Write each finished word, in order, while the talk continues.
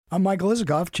I'm Michael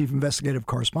Isikoff, Chief Investigative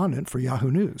Correspondent for Yahoo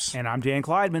News. And I'm Dan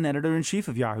Kleidman, Editor-in-Chief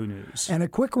of Yahoo News. And a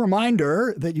quick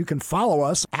reminder that you can follow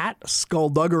us at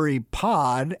Skullduggery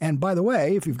Pod. And by the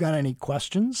way, if you've got any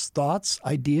questions, thoughts,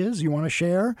 ideas you want to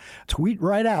share, tweet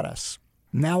right at us.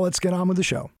 Now let's get on with the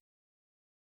show.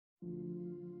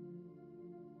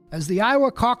 As the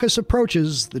Iowa caucus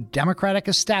approaches, the Democratic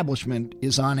establishment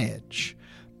is on edge.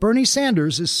 Bernie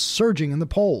Sanders is surging in the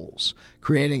polls,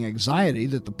 creating anxiety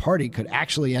that the party could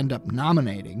actually end up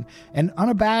nominating an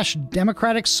unabashed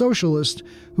Democratic socialist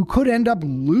who could end up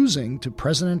losing to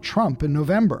President Trump in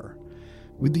November.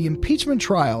 With the impeachment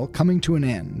trial coming to an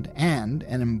end and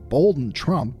an emboldened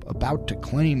Trump about to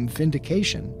claim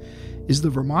vindication, is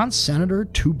the Vermont senator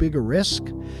too big a risk?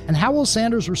 And how will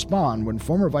Sanders respond when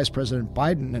former Vice President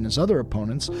Biden and his other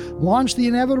opponents launch the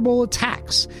inevitable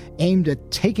attacks aimed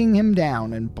at taking him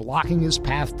down and blocking his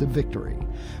path to victory?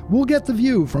 We'll get the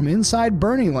view from inside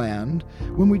Bernie land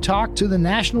when we talk to the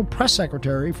National Press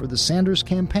Secretary for the Sanders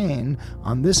campaign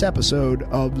on this episode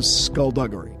of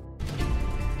Skullduggery.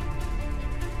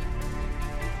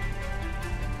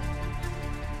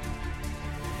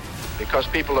 Because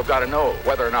people have got to know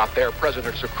whether or not their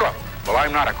president's a crook. Well,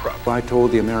 I'm not a crook. I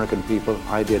told the American people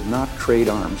I did not trade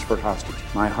arms for hostages.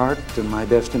 My heart and my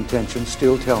best intentions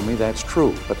still tell me that's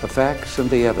true, but the facts and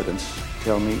the evidence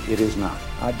tell me it is not.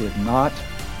 I did not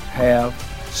have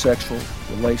sexual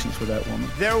relations with that woman.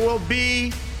 There will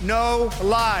be no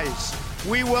lies.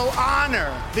 We will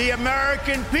honor the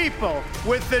American people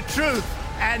with the truth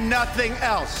and nothing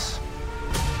else.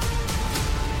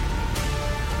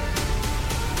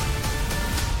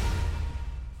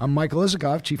 I'm Michael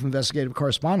Isikoff, Chief Investigative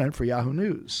Correspondent for Yahoo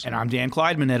News. And I'm Dan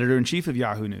Kleidman, Editor-in-Chief of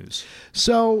Yahoo News.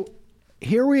 So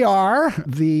here we are,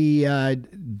 the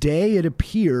day it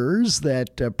appears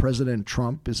that President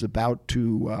Trump is about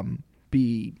to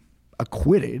be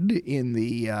acquitted in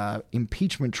the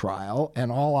impeachment trial,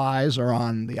 and all eyes are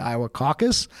on the Iowa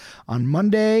caucus on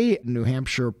Monday, New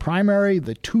Hampshire primary,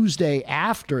 the Tuesday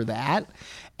after that.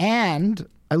 And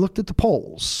I looked at the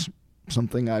polls,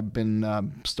 something I've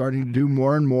been starting to do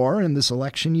more and more in this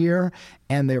election year,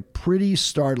 and they're pretty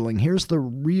startling. Here's the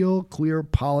Real Clear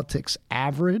Politics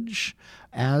average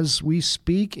as we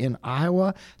speak in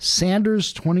Iowa.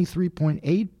 Sanders 23.8,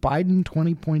 Biden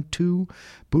 20.2,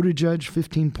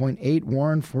 Buttigieg 15.8,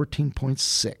 Warren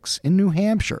 14.6. In New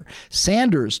Hampshire,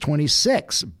 Sanders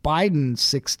 26, Biden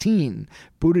 16,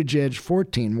 Buttigieg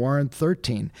 14, Warren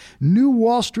 13. New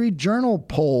Wall Street Journal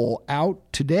poll out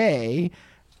today.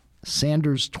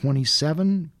 Sanders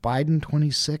 27, Biden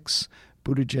 26,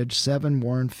 Buttigieg 7,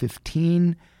 Warren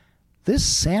 15. This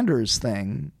Sanders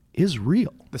thing is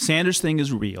real. The Sanders thing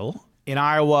is real. In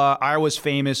Iowa, Iowa's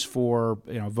famous for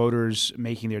voters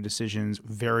making their decisions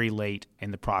very late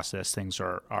in the process. Things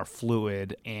are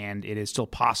fluid, and it is still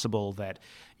possible that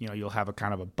you'll have a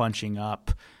kind of a bunching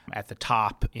up at the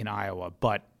top in Iowa.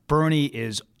 But Bernie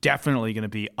is definitely going to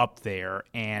be up there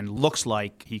and looks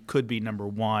like he could be number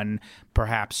one,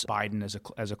 perhaps Biden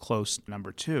as a close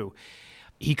number two.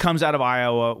 He comes out of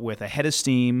Iowa with a head of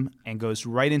steam and goes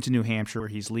right into New Hampshire, where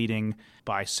he's leading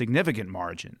by significant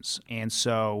margins. And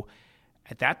so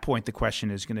at that point, the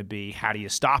question is going to be, how do you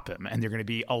stop him? And there are going to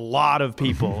be a lot of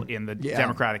people in the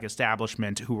Democratic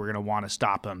establishment who are going to want to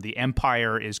stop him. The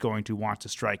empire is going to want to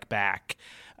strike back.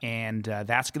 And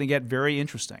that's going to get very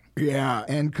interesting. Yeah,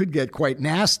 and could get quite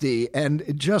nasty. And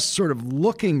just sort of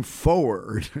looking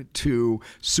forward to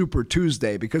Super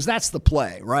Tuesday, because that's the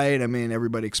play, right? I mean,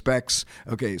 everybody expects,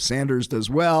 okay, Sanders does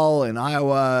well in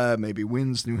Iowa, maybe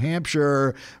wins New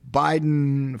Hampshire.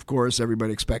 Biden, of course,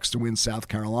 everybody expects to win South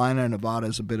Carolina.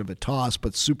 Nevada's a bit of a toss,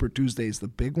 but Super Tuesday is the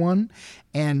big one.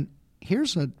 And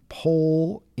here's a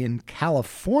poll in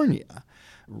California.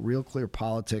 Real Clear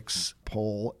Politics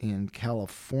poll in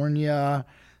California.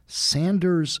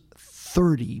 Sanders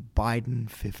 30, Biden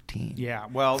 15. Yeah,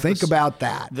 well, think about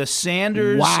that. The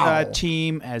Sanders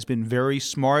team has been very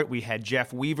smart. We had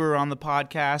Jeff Weaver on the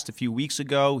podcast a few weeks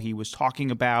ago. He was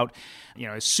talking about,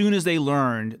 as soon as they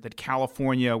learned that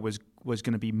California was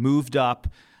going to be moved up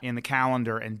in the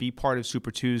calendar and be part of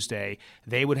Super Tuesday,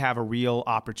 they would have a real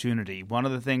opportunity. One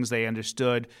of the things they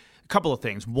understood, a couple of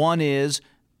things. One is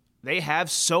they have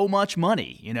so much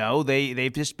money,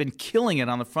 they've just been killing it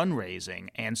on the fundraising.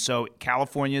 And so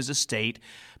California is a state,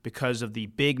 because of the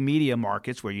big media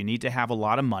markets where you need to have a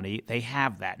lot of money, they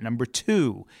have that. Number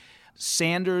two,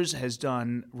 Sanders has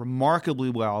done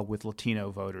remarkably well with Latino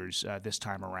voters this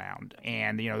time around.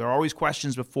 And, there are always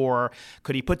questions before,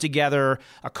 could he put together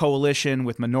a coalition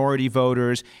with minority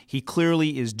voters? He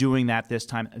clearly is doing that this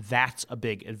time. That's a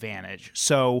big advantage.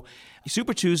 So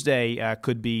Super Tuesday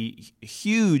could be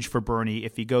huge for Bernie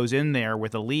if he goes in there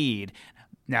with a lead.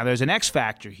 Now, there's an X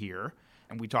factor here,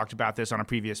 and we talked about this on a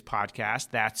previous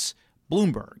podcast. That's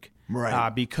Bloomberg. Right.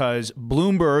 Because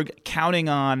Bloomberg, counting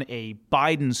on a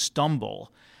Biden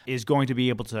stumble, is going to be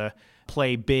able to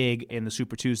play big in the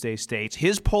Super Tuesday states.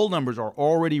 His poll numbers are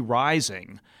already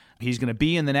rising. He's going to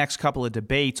be in the next couple of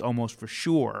debates almost for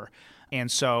sure.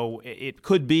 And so it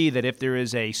could be that if there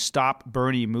is a Stop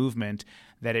Bernie movement,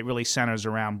 that it really centers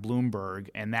around Bloomberg,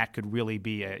 and that could really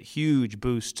be a huge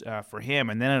boost for him,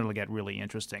 and then it'll get really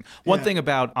interesting. One thing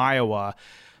about Iowa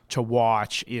to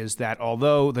watch is that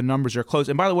although the numbers are close,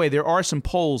 and by the way, there are some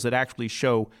polls that actually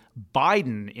show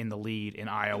Biden in the lead in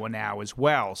Iowa now as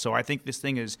well. So I think this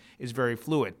thing is very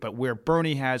fluid. But where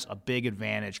Bernie has a big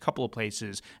advantage, a couple of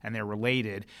places, and they're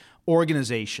related,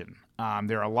 organization.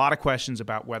 There are a lot of questions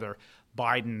about whether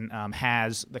Biden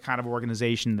has the kind of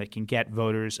organization that can get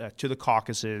voters to the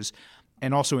caucuses,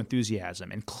 and also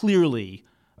enthusiasm. And clearly,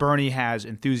 Bernie has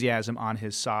enthusiasm on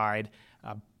his side.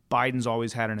 Biden's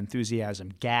always had an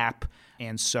enthusiasm gap.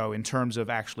 And so in terms of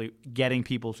actually getting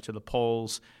people to the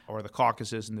polls or the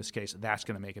caucuses in this case, that's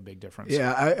going to make a big difference.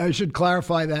 Yeah, I should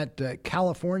clarify that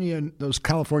those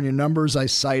California numbers I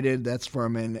cited, that's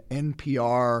from an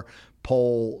NPR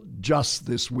poll just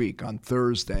this week on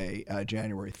Thursday,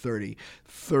 January 30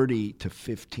 to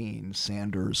 15,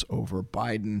 Sanders over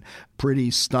Biden.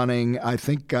 Pretty stunning. I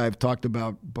think I've talked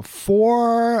about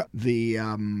before the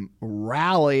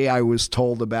rally I was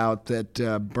told about that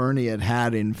Bernie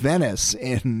had in Venice,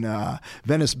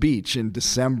 Venice Beach in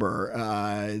December.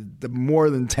 The more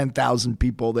than 10,000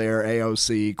 people there.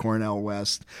 AOC, Cornel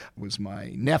West was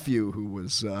my nephew who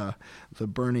was the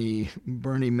Bernie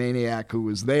maniac who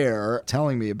was there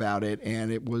telling me about it,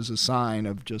 and it was a sign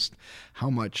of just how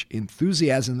much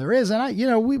enthusiasm there is. And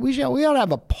we ought to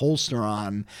have a pollster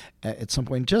on at some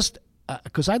point, just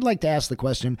because I'd like to ask the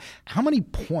question: how many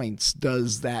points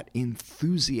does that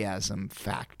enthusiasm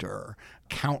factor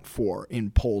count for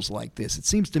in polls like this? It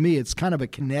seems to me it's kind of a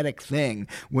kinetic thing.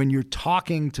 When you're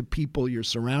talking to people, you're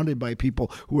surrounded by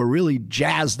people who are really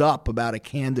jazzed up about a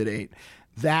candidate.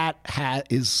 That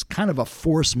is kind of a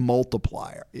force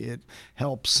multiplier. It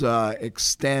helps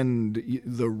extend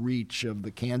the reach of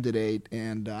the candidate,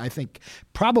 and I think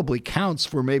probably counts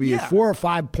for maybe 4 or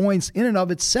 5 points in and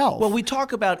of itself. Well, we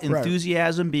talk about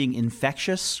enthusiasm being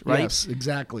infectious, right? Yes,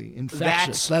 exactly.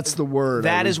 Infectious. That's the word.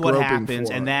 That is what happens,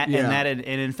 for. and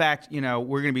in fact, we're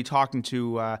going to be talking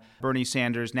to Bernie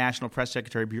Sanders' National Press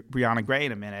Secretary Brianna Gray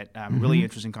in a minute. Really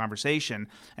interesting conversation,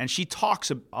 and she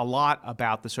talks a lot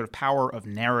about the sort of power of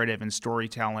narrative and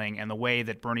storytelling and the way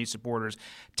that Bernie supporters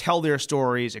tell their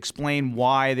stories, explain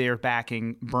why they're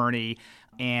backing Bernie,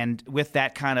 and with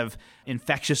that kind of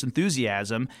infectious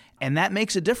enthusiasm, and that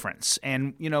makes a difference.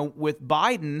 And, with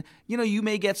Biden, you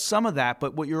may get some of that,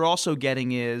 but what you're also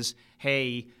getting is,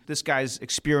 hey, this guy's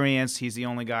experienced, he's the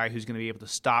only guy who's going to be able to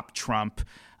stop Trump.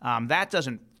 That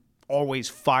doesn't always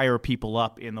fire people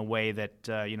up in the way that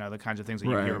the kinds of things that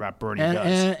you hear about Bernie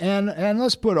does. And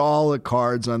let's put all the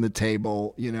cards on the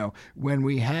table. When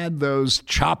we had those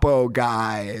Chapo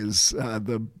guys,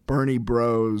 the Bernie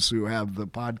bros who have the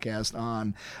podcast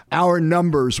on, our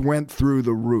numbers went through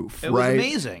the roof. It was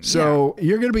amazing. So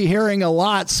you're going to be hearing a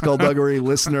lot, Skullduggery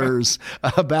listeners,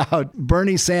 about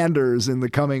Bernie Sanders in the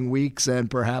coming weeks and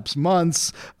perhaps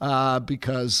months,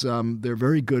 because they're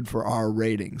very good for our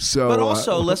ratings. So, but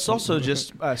also let's also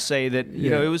just say that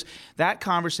it was that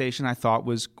conversation I thought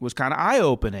was kind of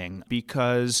eye-opening,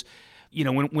 because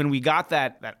when we got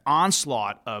that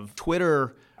onslaught of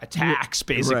Twitter attacks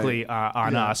basically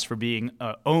on us for being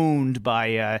owned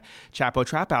by Chapo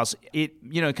Trap House, it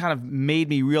kind of made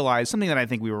me realize something that I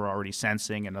think we were already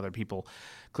sensing and other people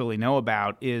clearly know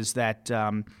about, is that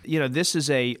this is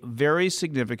a very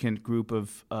significant group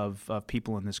of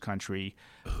people in this country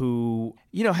who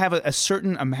have a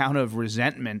certain amount of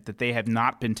resentment that they have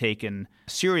not been taken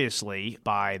seriously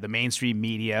by the mainstream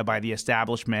media, by the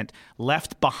establishment,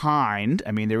 left behind.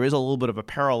 I mean, there is a little bit of a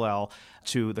parallel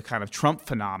to the kind of Trump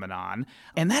phenomenon,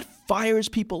 and that fires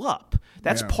people up.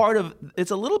 That's part of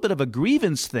it's a little bit of a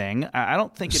grievance thing. I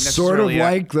don't think it necessarily sort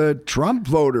of like the Trump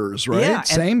voters, right? Yeah,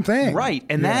 same thing, right?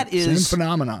 And that is same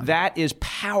phenomenon. That is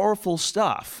powerful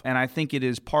stuff, and I think it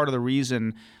is part of the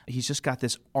reason he's just got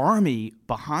this army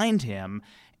behind him.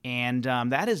 And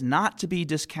that is not to be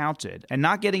discounted. And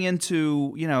not getting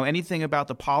into, anything about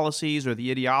the policies or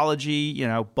the ideology,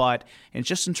 but it's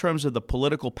just in terms of the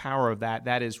political power of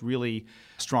that is really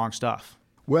strong stuff.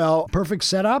 Well, perfect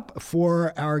setup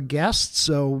for our guests,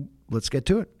 so let's get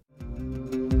to it.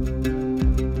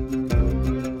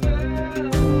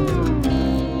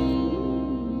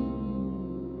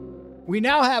 We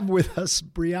now have with us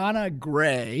Briahna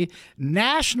Gray,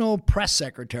 National Press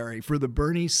Secretary for the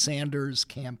Bernie Sanders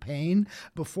campaign.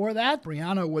 Before that,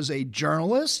 Briahna was a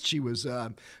journalist. She was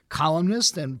a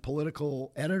columnist and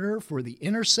political editor for The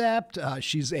Intercept.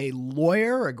 She's a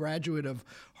lawyer, a graduate of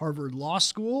Harvard Law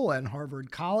School and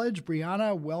Harvard College.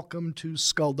 Briahna, welcome to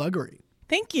Skullduggery.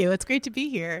 Thank you. It's great to be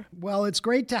here. Well, it's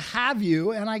great to have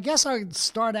you. And I guess I'd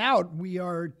start out. We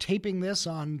are taping this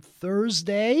on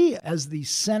Thursday as the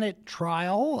Senate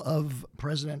trial of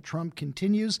President Trump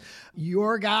continues.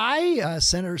 Your guy,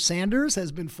 Senator Sanders,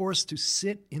 has been forced to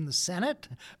sit in the Senate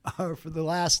for the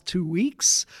last 2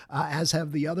 weeks, as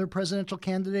have the other presidential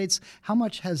candidates. How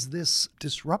much has this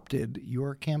disrupted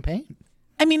your campaign?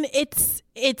 I mean, it's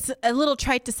a little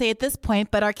trite to say at this point,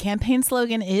 but our campaign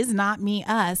slogan is "Not Me,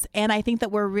 Us," and I think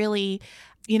that we're really,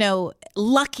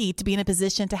 lucky to be in a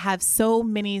position to have so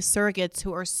many surrogates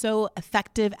who are so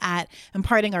effective at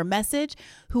imparting our message,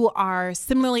 who are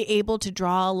similarly able to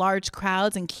draw large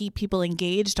crowds and keep people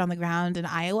engaged on the ground in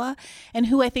Iowa, and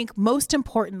who I think most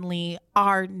importantly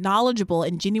are knowledgeable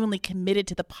and genuinely committed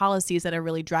to the policies that are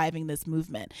really driving this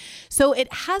movement. So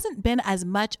it hasn't been as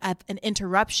much of an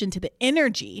interruption to the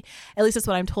energy, at least that's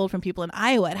what I'm told from people in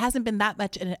Iowa. It hasn't been that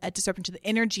much a disruption to the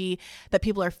energy that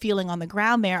people are feeling on the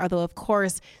ground there, although of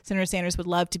course Senator Sanders would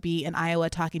love to be in Iowa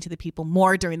talking to the people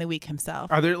more during the week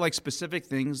himself. Are there specific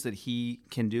things that he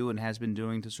can do and has been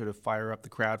doing to sort of fire up the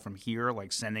crowd from here,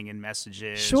 like sending in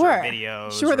messages or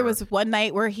videos? Sure. There was one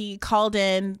night where he called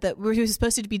in where he was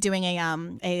supposed to be doing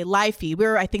a live feed. We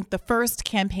were, I think, the first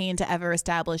campaign to ever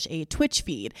establish a Twitch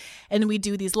feed. And we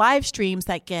do these live streams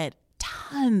that get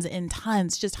tons and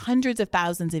tons, just hundreds of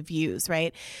thousands of views,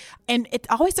 right? And it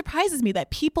always surprises me that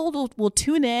people will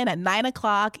tune in at 9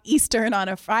 o'clock Eastern on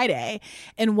a Friday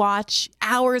and watch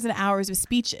hours and hours of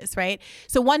speeches, right?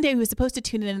 So one day he was supposed to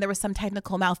tune in and there was some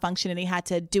technical malfunction and he had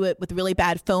to do it with really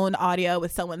bad phone audio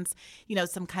with someone's,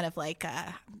 some kind of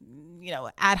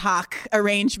ad hoc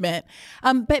arrangement.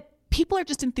 But people are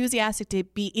just enthusiastic to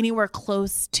be anywhere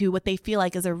close to what they feel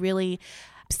like is a really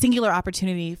singular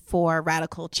opportunity for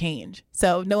radical change.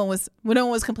 So no one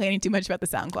was complaining too much about the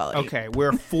sound quality. Okay,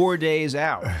 we're 4 days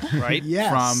out, right? Yes.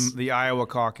 From the Iowa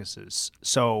caucuses.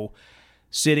 So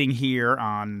sitting here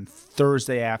on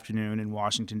Thursday afternoon in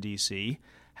Washington, D.C.,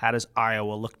 how does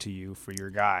Iowa look to you for your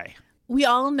guy? We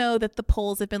all know that the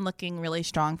polls have been looking really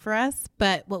strong for us,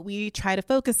 but what we try to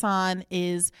focus on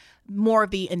is more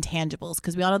of the intangibles,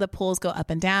 because we all know that polls go up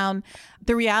and down.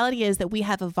 The reality is that we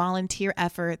have a volunteer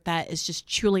effort that is just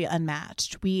truly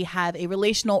unmatched. We have a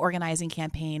relational organizing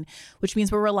campaign, which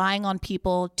means we're relying on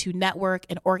people to network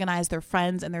and organize their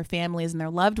friends and their families and their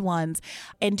loved ones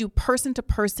and do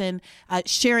person-to-person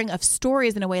sharing of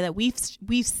stories in a way that we've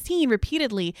seen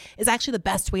repeatedly is actually the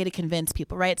best way to convince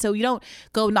people, right? So you don't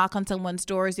go knock on someone's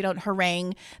doors. You don't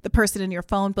harangue the person in your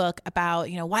phone book about,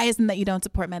 why isn't that you don't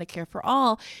support Medicare for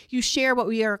all? You share what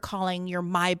we are calling your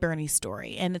My Bernie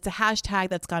story. And it's a hashtag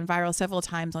that's gone viral several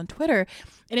times on Twitter.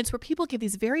 And it's where people give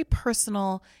these very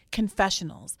personal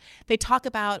confessionals. They talk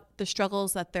about the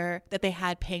struggles that they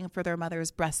had paying for their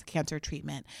mother's breast cancer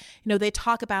treatment. They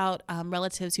talk about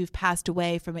relatives who've passed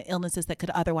away from illnesses that could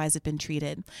otherwise have been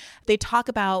treated. They talk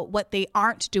about what they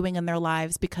aren't doing in their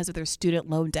lives because of their student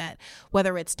loan debt,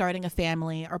 whether it's starting a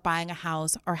family or buying a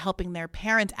house or helping their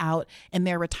parent out in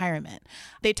their retirement.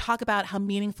 They talk about how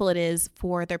meaningful it is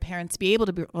for their parents to be able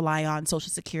to rely on Social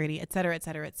Security, et cetera, et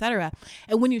cetera, et cetera.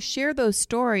 And when you share those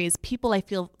stories, people, I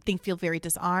think feel very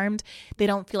disarmed. They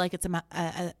don't feel like it's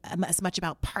as much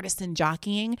about partisan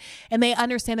jockeying. And they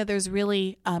understand that there's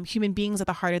really human beings at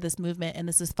the heart of this movement. And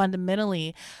this is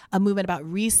fundamentally a movement about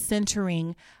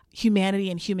recentering humanity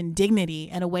and human dignity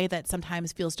in a way that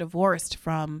sometimes feels divorced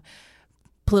from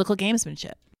political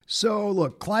gamesmanship. So,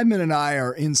 look, Klineman and I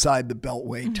are inside the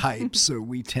Beltway types, so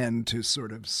we tend to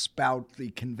sort of spout the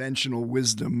conventional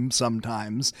wisdom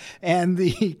sometimes. And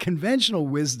the conventional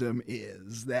wisdom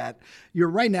is that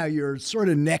you're sort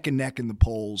of neck and neck in the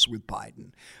polls with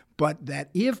Biden. But that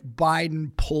if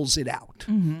Biden pulls it out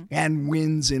and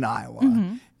wins in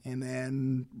Iowa, and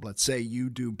then let's say you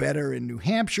do better in New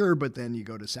Hampshire, but then you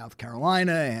go to South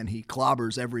Carolina and he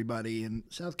clobbers everybody in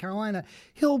South Carolina,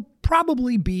 he'll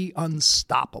probably be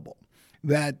unstoppable.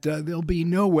 that there'll be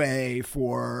no way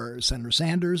for Senator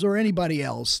Sanders or anybody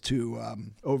else to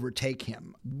overtake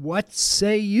him. What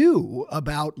say you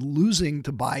about losing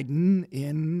to Biden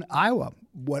in Iowa?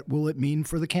 What will it mean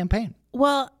for the campaign?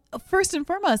 Well, first and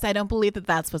foremost, I don't believe that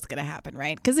that's what's going to happen,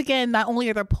 right? Because again, not only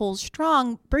are their polls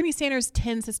strong, Bernie Sanders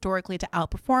tends historically to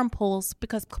outperform polls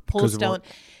because polls don't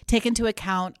take into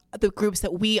account the groups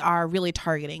that we are really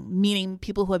targeting, meaning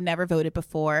people who have never voted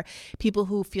before, people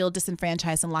who feel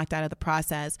disenfranchised and locked out of the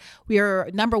process. We are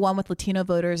number one with Latino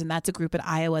voters, and that's a group in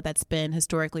Iowa that's been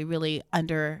historically really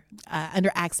under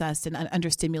accessed and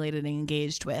understimulated and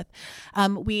engaged with.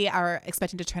 We are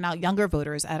expecting to turn out younger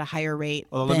voters at a higher rate.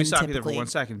 Well, than let me stop typically. you there for 1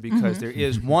 second, because there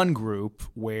is one group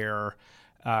where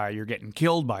you're getting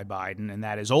killed by Biden, and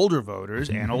that is older voters.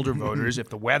 And older voters, if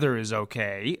the weather is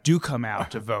okay, do come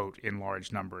out to vote in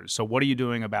large numbers. So what are you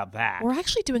doing about that? We're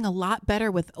actually doing a lot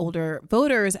better with older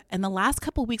voters. And the last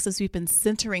couple of weeks, as we've been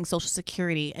centering Social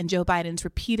Security and Joe Biden's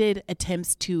repeated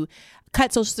attempts to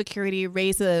cut Social Security,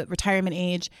 raise the retirement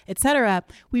age, et cetera,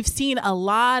 we've seen a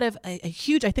lot of a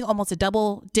huge, I think almost a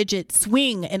double-digit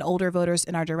swing in older voters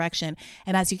in our direction.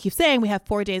 And as you keep saying, we have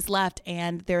 4 days left,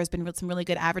 and there has been some really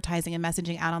good advertising and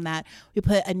messaging out on that. We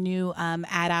put a new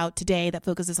ad out today that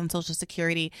focuses on Social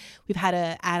Security. We've had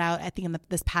an ad out, I think, in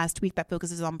this past week that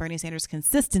focuses on Bernie Sanders'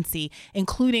 consistency,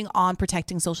 including on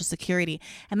protecting Social Security.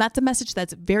 And that's a message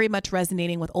that's very much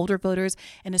resonating with older voters,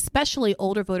 and especially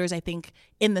older voters, I think,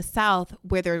 in the South,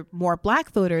 where there are more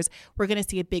Black voters. We're going to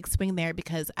see a big swing there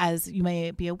because, as you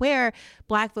may be aware,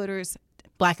 Black voters,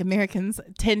 Black Americans,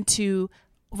 tend to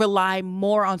rely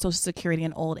more on Social Security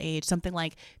in old age. Something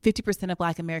like 50% of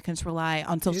Black Americans rely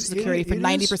on Social Security for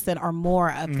 90% or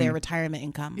more of their retirement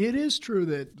income. It is true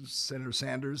that Senator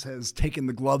Sanders has taken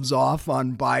the gloves off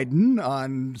on Biden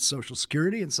on Social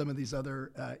Security and some of these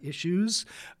other issues.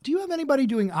 Do you have anybody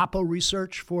doing Oppo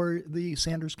research for the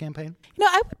Sanders campaign? You know,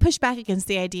 I would push back against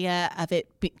the idea of it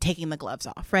taking the gloves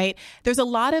off, right? There's a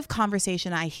lot of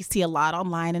conversation I see a lot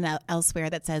online and elsewhere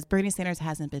that says Bernie Sanders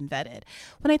hasn't been vetted.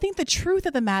 When I think the truth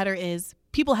of the matter is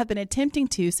people have been attempting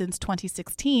to since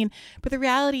 2016, but the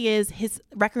reality is his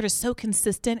record is so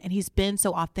consistent and he's been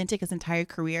so authentic his entire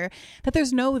career that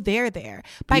there's no there there.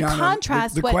 By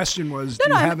contrast, the question was, do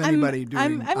you have anybody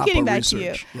doing I'm getting back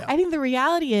research? to you. Yeah. I think the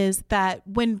reality is that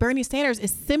when Bernie Sanders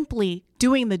is simply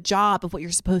doing the job of what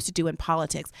you're supposed to do in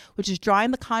politics, which is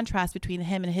drawing the contrast between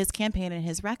him and his campaign and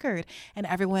his record and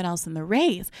everyone else in the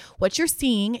race, what you're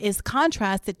seeing is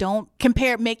contrasts that don't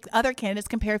make other candidates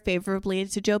compare favorably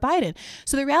to Joe Biden.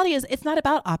 So the reality is it's not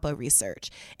about Oppo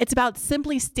research. It's about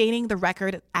simply stating the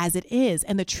record as it is.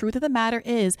 And the truth of the matter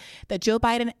is that Joe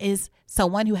Biden is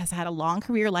someone who has had a long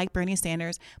career like Bernie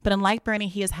Sanders, but unlike Bernie,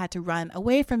 he has had to run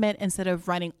away from it instead of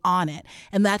running on it.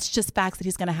 And that's just facts that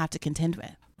he's going to have to contend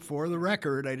with. For the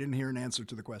record, I didn't hear an answer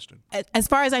to the question. As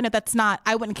far as I know, that's not,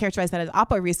 I wouldn't characterize that as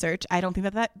Oppo research. I don't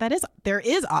think there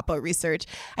is Oppo research.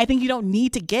 I think you don't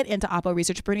need to get into Oppo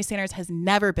research. Bernie Sanders has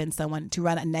never been someone to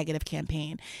run a negative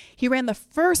campaign. He ran the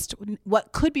first,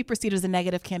 what could be perceived as a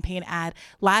negative campaign ad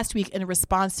last week in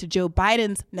response to Joe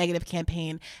Biden's negative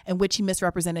campaign in which he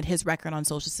misrepresented his record on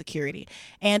Social Security.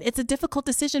 And it's a difficult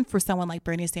decision for someone like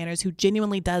Bernie Sanders, who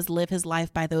genuinely does live his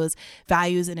life by those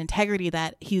values and integrity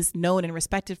that he's known and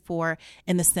respected for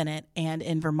in the Senate and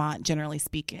in Vermont, generally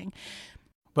speaking.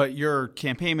 But your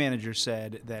campaign manager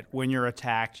said that when you're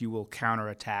attacked, you will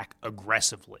counterattack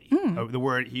aggressively. He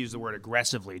used the word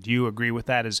aggressively. Do you agree with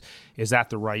that? Is that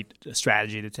the right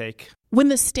strategy to take? When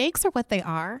the stakes are what they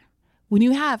are, when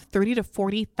you have 30 to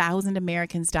 40,000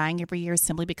 Americans dying every year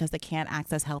simply because they can't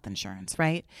access health insurance,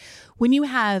 right? When you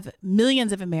have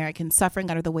millions of Americans suffering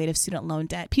under the weight of student loan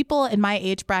debt, people in my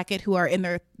age bracket who are in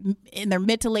their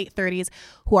mid to late 30s,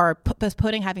 who are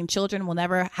postponing having children, will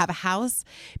never have a house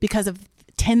because of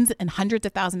tens and hundreds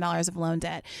of $1,000s of loan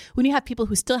debt. When you have people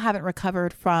who still haven't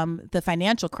recovered from the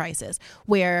financial crisis,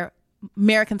 where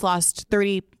Americans lost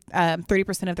 30%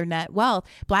 of their net wealth,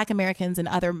 Black Americans and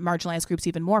other marginalized groups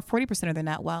even more, 40% of their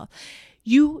net wealth.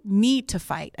 You need to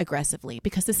fight aggressively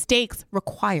because the stakes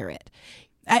require it.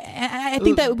 I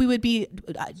think that we would be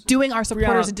doing our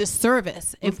supporters a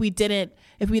disservice if we didn't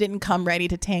come ready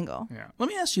to tangle. Yeah. Let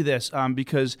me ask you this,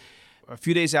 because a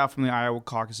few days out from the Iowa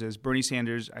caucuses, Bernie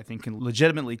Sanders, I think, can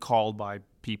legitimately called by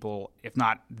people, if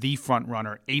not the front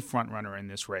runner, a front runner in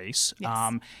this race.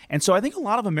 Yes. And so I think a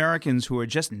lot of Americans who are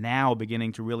just now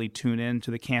beginning to really tune in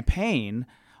to the campaign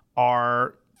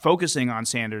are focusing on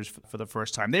Sanders for the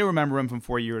first time. They remember him from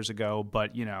 4 years ago,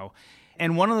 but,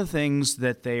 and one of the things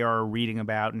that they are reading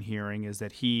about and hearing is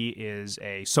that he is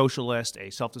a socialist, a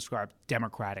self-described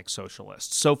democratic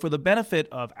socialist. So for the benefit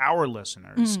of our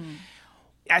listeners,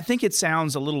 I think it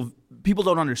sounds a little, people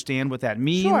don't understand what that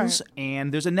means. Sure.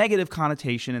 And there's a negative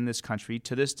connotation in this country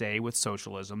to this day with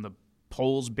socialism. The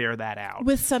polls bear that out.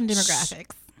 With some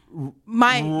demographics.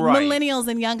 Millennials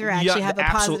and younger actually have a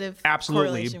positive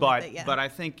correlation with it, but I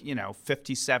think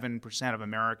 57% of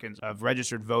Americans, of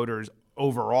registered voters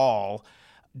overall,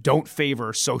 don't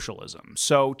favor socialism.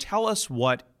 So tell us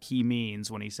what he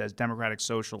means when he says democratic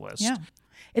socialist. Yeah,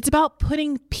 it's about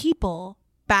putting people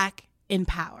back in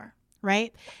power.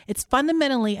 Right? It's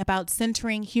fundamentally about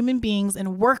centering human beings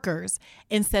and workers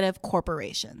instead of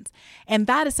corporations. And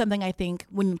that is something I think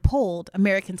when polled,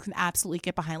 Americans can absolutely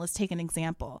get behind. Let's take an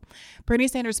example. Bernie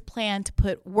Sanders planned to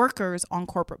put workers on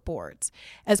corporate boards.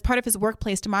 As part of his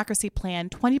workplace democracy plan,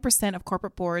 20% of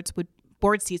corporate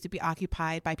board seats would be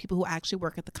occupied by people who actually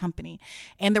work at the company.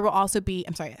 And there will also be,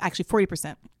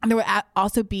 40%. And there will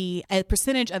also be a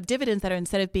percentage of dividends that are,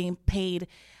 instead of being paid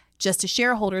just to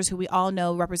shareholders, who we all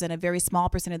know represent a very small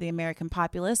percent of the American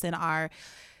populace and are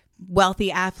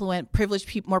wealthy, affluent,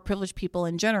 more privileged people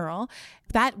in general,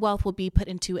 that wealth will be put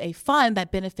into a fund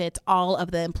that benefits all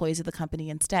of the employees of the company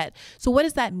instead. So what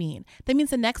does that mean? That means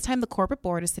the next time the corporate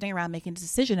board is sitting around making a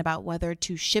decision about whether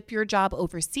to ship your job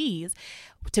overseas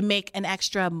to make an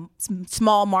extra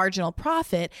small marginal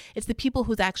profit, it's the people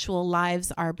whose actual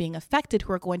lives are being affected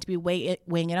who are going to be weighing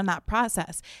in on that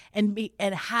process and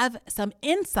have some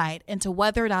insight into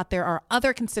whether or not there are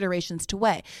other considerations to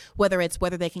weigh, whether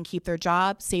they can keep their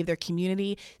job, save their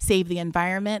community, save the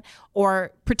environment,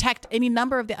 or protect any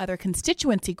number of the other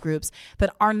constituency groups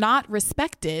that are not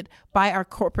respected by our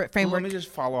corporate framework. Well, let me just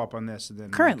follow up on this. And then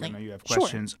currently, I know you have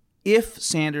questions. Sure. If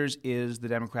Sanders is the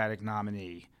Democratic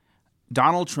nominee,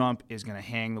 Donald Trump is going to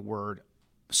hang the word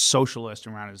socialist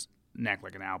around his neck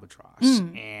like an albatross.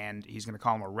 And he's going to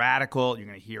call him a radical. You're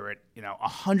going to hear it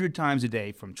 100 times a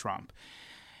day from Trump.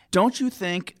 Don't you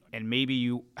think, and maybe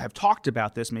you have talked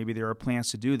about this, maybe there are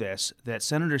plans to do this, that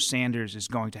Senator Sanders is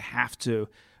going to have to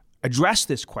address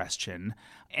this question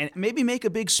and maybe make a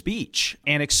big speech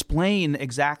and explain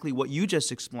exactly what you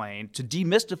just explained to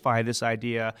demystify this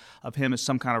idea of him as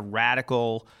some kind of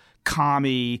radical,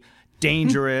 commie,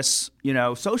 dangerous,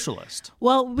 socialist?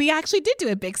 Well, we actually did do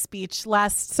a big speech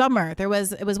last summer. It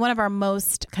was one of our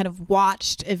most kind of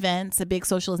watched events, a big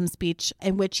socialism speech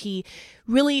in which he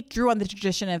really drew on the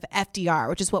tradition of FDR,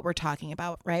 which is what we're talking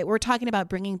about, right? We're talking about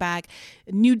bringing back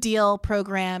New Deal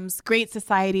programs, Great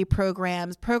Society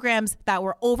programs that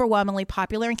were overwhelmingly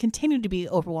popular and continue to be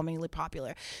overwhelmingly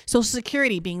popular. Social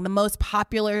Security being the most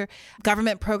popular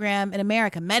government program in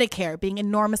America, Medicare being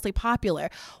enormously popular.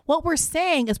 What we're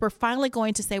saying is we're finally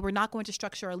going to say we're not going to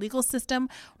structure our legal system,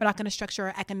 we're not going to structure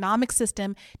our economic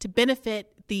system to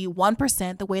benefit the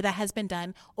 1% the way that has been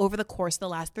done over the course of the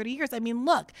last 30 years. I mean,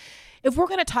 look, if we're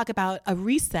going to talk about a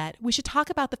reset, we should talk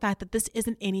about the fact that this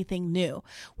isn't anything new.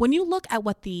 When you look at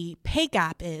what the pay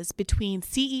gap is between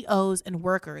CEOs and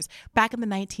workers back in the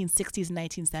 1960s and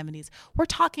 1970s, we're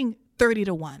talking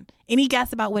 30-1. Any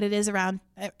guess about what it is around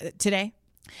today?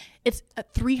 It's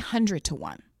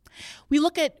 300-1. We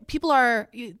look at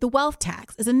the wealth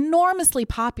tax is enormously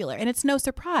popular, and it's no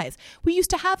surprise. We used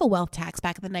to have a wealth tax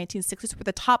back in the 1960s where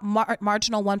the top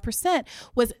marginal 1%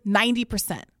 was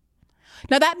 90%.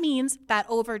 Now, that means that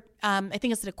over, I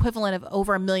think it's an equivalent of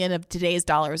over $1 million of today's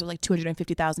dollars, or like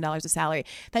 $250,000 of salary.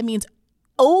 That means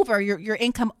over your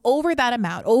income over that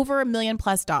amount, over $1 million+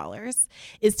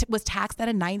 was taxed at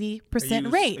a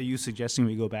 90% rate. Are you suggesting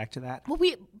we go back to that?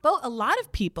 Well, a lot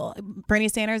of people, Bernie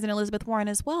Sanders and Elizabeth Warren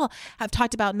as well, have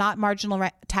talked about not marginal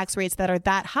tax rates that are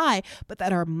that high, but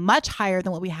that are much higher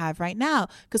than what we have right now.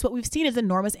 Because what we've seen is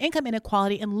enormous income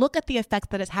inequality, and look at the effects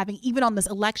that it's having even on this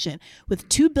election, with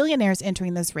 2 billionaires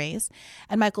entering this race,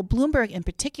 and Michael Bloomberg in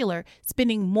particular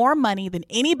spending more money than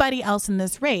anybody else in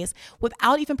this race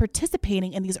without even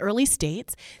participating in these early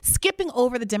states, skipping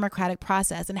over the democratic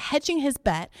process and hedging his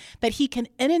bet that he can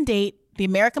inundate the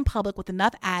American public with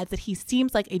enough ads that he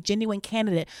seems like a genuine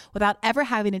candidate without ever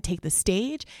having to take the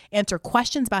stage, answer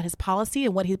questions about his policy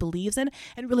and what he believes in,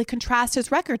 and really contrast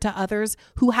his record to others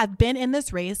who have been in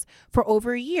this race for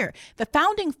over a year. The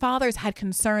founding fathers had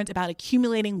concerns about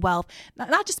accumulating wealth,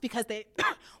 not just because they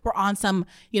were on some,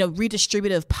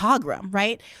 redistributive pogrom,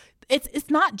 right? It's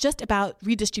not just about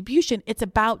redistribution, it's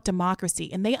about democracy.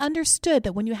 And they understood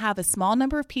that when you have a small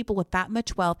number of people with that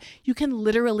much wealth, you can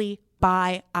literally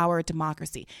buy our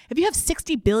democracy. If you have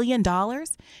 $60 billion,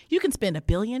 you can spend $1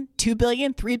 billion, $2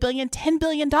 billion, $3 billion, $10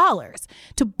 billion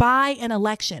to buy an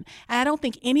election. And I don't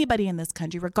think anybody in this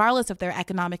country, regardless of their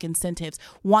economic incentives,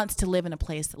 wants to live in a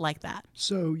place like that.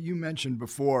 So you mentioned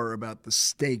before about the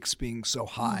stakes being so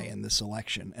high in this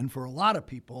election. And for a lot of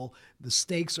people, the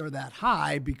stakes are that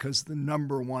high because the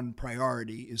number one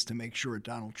priority is to make sure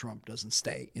Donald Trump doesn't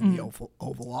stay in the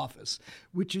Oval Office,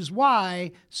 which is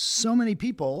why so many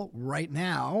people right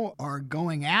now are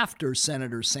going after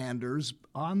Senator Sanders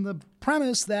on the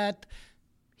premise that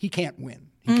he can't win.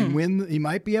 He can win. He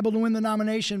might be able to win the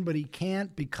nomination, but he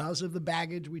can't because of the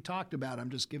baggage we talked about. I'm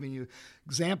just giving you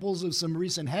examples of some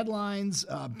recent headlines.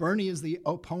 Bernie is the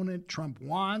opponent Trump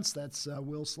wants. That's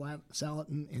Will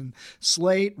Salatin in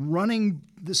Slate.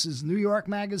 This is New York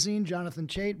Magazine, Jonathan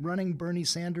Chait, running Bernie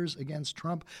Sanders against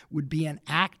Trump would be an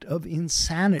act of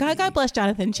insanity. God bless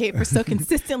Jonathan Chait for so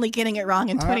consistently getting it wrong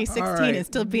in 2016 and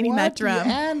still beating that drum.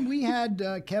 And we had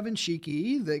Kevin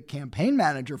Sheekey, the campaign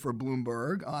manager for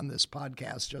Bloomberg, on this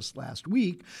podcast just last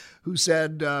week, who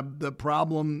said the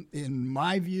problem, in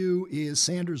my view, is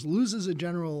Sanders loses a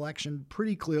general election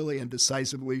pretty clearly and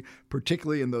decisively,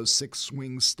 particularly in those 6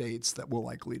 swing states that will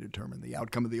likely determine the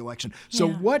outcome of the election. So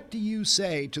what do you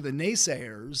say to the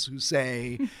naysayers who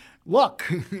say, look,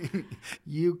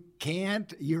 you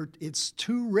can't, it's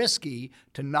too risky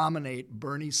to nominate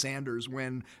Bernie Sanders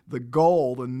when the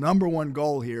number one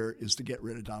goal here is to get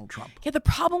rid of Donald Trump? Yeah, the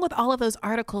problem with all of those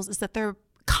articles is that they're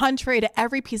contrary to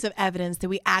every piece of evidence that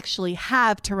we actually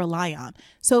have to rely on.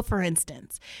 So, for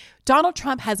instance, Donald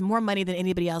Trump has more money than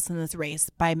anybody else in this race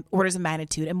by orders of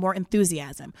magnitude and more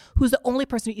enthusiasm. Who's the only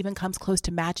person who even comes close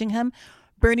to matching him?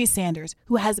 Bernie Sanders,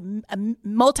 who has a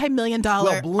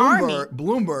multi-million-dollar army.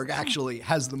 Bloomberg actually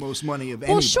has the most money of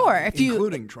anybody,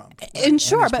 including Trump. And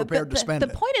but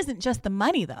the point isn't just the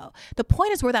money, though. The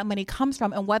point is where that money comes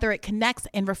from and whether it connects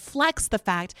and reflects the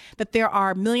fact that there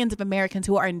are millions of Americans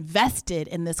who are invested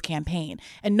in this campaign.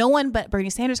 And no one but Bernie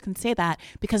Sanders can say that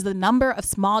because of the number of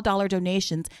small dollar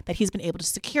donations that he's been able to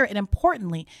secure. And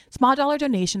importantly, small dollar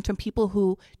donations from people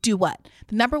who do what?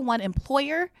 The number one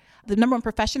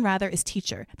profession is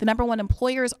teacher. The number one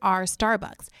employers are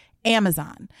Starbucks,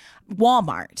 Amazon,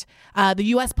 Walmart, the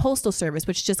U.S. Postal Service,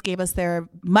 which just gave us their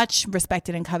much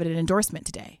respected and coveted endorsement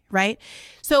today, right?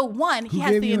 So he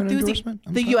has the enthusiasm.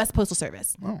 The U.S. Postal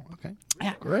Service. Oh, okay.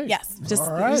 Yeah. Great. Yes. Just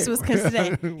this was because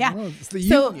today. Yeah. Well, it's the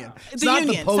union. The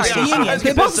union. The union.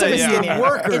 The Postal Service union.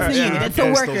 Workers. It's the union. It's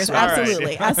the workers.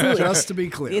 Absolutely. Absolutely. Just to be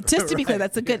clear.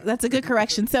 That's a good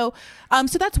correction. So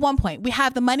that's one point. We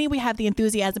have the money, we have the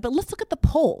enthusiasm, but let's look at the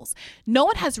polls. No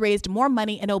one has raised more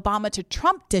money in Obama to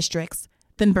Trump districts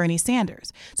than Bernie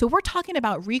Sanders. So we're talking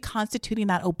about reconstituting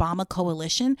that Obama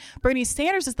coalition. Bernie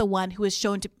Sanders is the one who is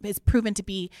proven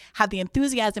to have the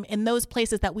enthusiasm in those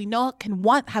places that we know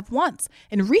have once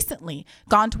and recently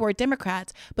gone toward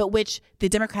Democrats, but which the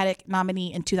Democratic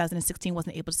nominee in 2016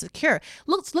 wasn't able to secure.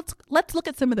 Let's look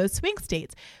at some of those swing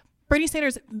states. Bernie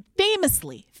Sanders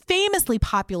famously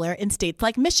popular in states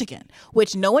like Michigan,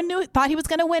 which no one thought he was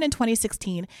going to win in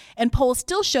 2016, and polls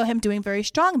still show him doing very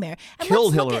strong there. And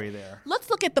Killed Hillary there. Let's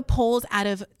look at the polls out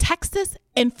of Texas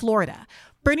and Florida.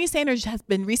 Bernie Sanders has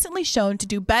been recently shown to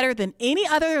do better than any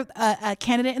other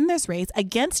candidate in this race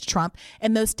against Trump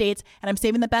in those states. And I'm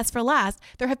saving the best for last.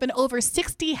 There have been over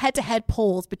 60 head-to-head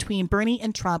polls between Bernie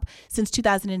and Trump since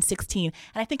 2016.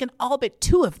 And I think in all but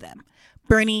 2 of them,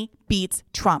 Bernie beats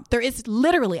Trump. There is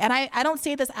literally, and I don't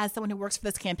say this as someone who works for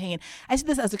this campaign, I say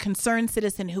this as a concerned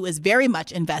citizen who is very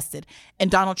much invested in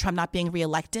Donald Trump not being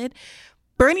reelected.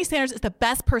 Bernie Sanders is the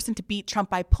best person to beat Trump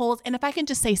by polls. And if I can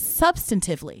just say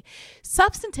substantively,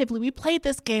 we played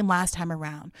this game last time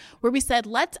around where we said,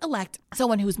 let's elect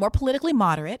someone who's more politically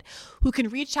moderate, who can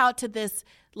reach out to this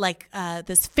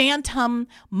phantom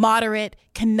moderate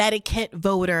Connecticut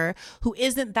voter who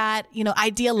isn't that,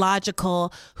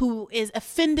 ideological, who is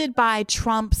offended by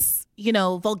Trump's,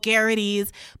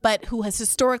 vulgarities, but who has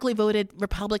historically voted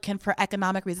Republican for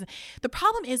economic reasons. The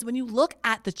problem is when you look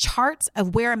at the charts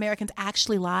of where Americans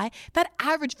actually lie, that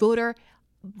average voter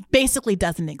basically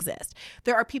doesn't exist.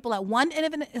 There are people at one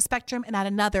end of a spectrum and at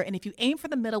another. And if you aim for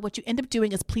the middle, what you end up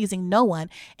doing is pleasing no one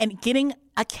and getting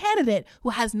a candidate who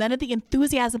has none of the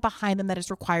enthusiasm behind them that is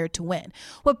required to win.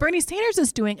 What Bernie Sanders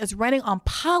is doing is running on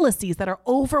policies that are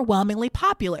overwhelmingly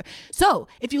popular. So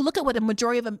if you look at what a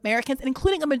majority of Americans,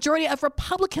 including a majority of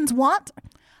Republicans, want,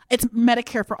 it's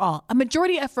Medicare for all. A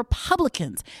majority of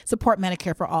Republicans support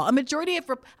Medicare for all. A majority of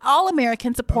all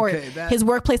Americans support his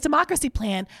workplace democracy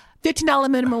plan. $15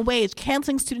 minimum wage,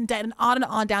 canceling student debt, and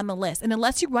on down the list. And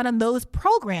unless you run on those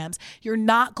programs, you're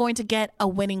not going to get a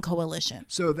winning coalition.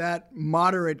 So that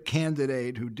moderate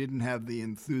candidate who didn't have the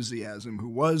enthusiasm, who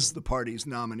was the party's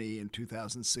nominee in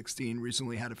 2016,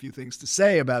 recently had a few things to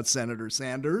say about Senator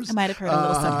Sanders. I might have heard a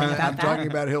little something about I'm that. talking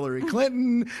about Hillary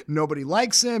Clinton. Nobody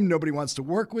likes him. Nobody wants to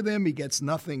work with him. He gets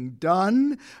nothing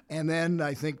done. And then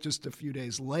I think just a few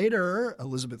days later,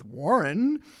 Elizabeth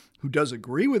Warren, who does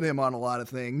agree with him on a lot of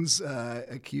things,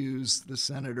 accused the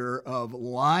senator of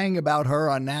lying about her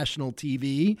on national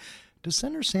TV. Does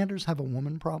Senator Sanders have a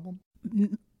woman problem?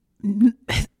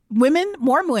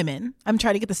 More women, I'm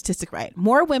trying to get the statistic right,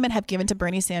 more women have given to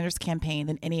Bernie Sanders' campaign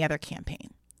than any other campaign.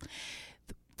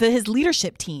 His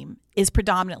leadership team is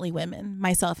predominantly women,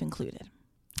 myself included.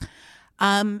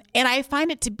 And I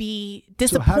find it to be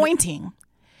disappointing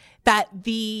that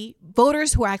the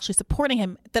voters who are actually supporting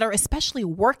him, that are especially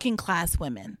working class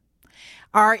women,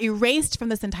 are erased from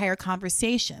this entire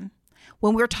conversation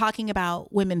when we're talking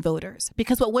about women voters.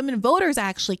 Because what women voters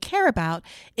actually care about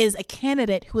is a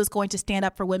candidate who is going to stand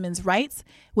up for women's rights,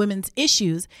 women's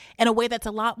issues, in a way that's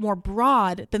a lot more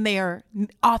broad than they are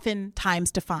oftentimes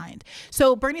defined.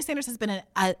 So Bernie Sanders has been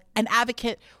an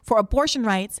advocate for abortion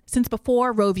rights since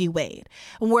before Roe v. Wade.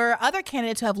 And where other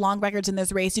candidates who have long records in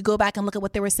this race, you go back and look at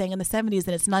what they were saying in the 70s,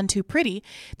 and it's none too pretty.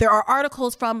 There are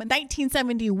articles from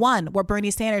 1971 where Bernie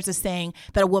Sanders is saying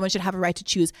that a woman should have a right to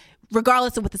choose,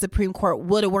 regardless of what the Supreme Court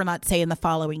would or would not say in the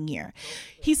following year.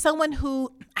 He's someone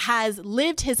who has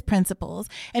lived his principles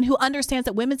and who understands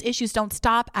that women's issues don't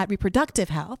stop at reproductive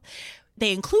health.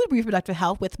 They include reproductive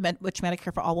health, which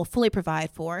Medicare for All will fully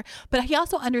provide for. But he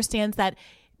also understands that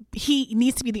he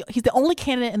needs to be he's the only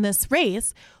candidate in this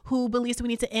race who believes that we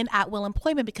need to end at-will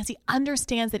employment, because he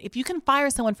understands that if you can fire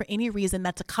someone for any reason,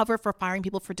 that's a cover for firing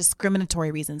people for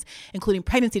discriminatory reasons, including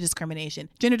pregnancy discrimination,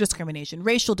 gender discrimination,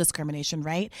 racial discrimination,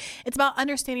 right? It's about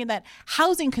understanding that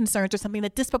housing concerns are something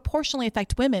that disproportionately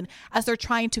affect women as they're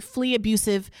trying to flee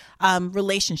abusive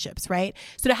relationships, right?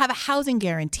 So to have a housing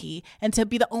guarantee and to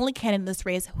be the only candidate in this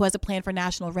race who has a plan for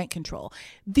national rent control.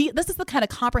 This is the kind of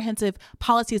comprehensive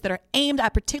policies that are aimed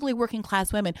at particularly working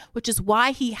class women, which is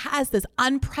why he has this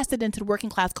unprecedented working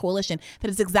class coalition that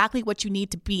is exactly what you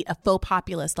need to beat a faux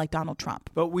populist like Donald Trump.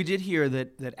 But we did hear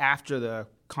that after the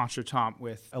contretemps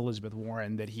with Elizabeth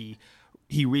Warren, that he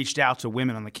reached out to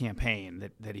women on the campaign,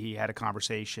 that he had a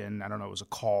conversation. I don't know, it was a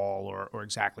call or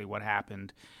exactly what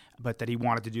happened, but that he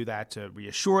wanted to do that to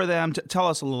reassure them. Tell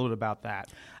us a little bit about that.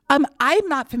 I'm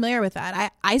not familiar with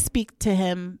that. I speak to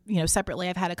him, separately.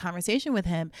 I've had a conversation with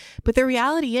him, but the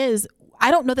reality is, I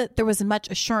don't know that there was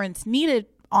much assurance needed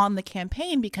on the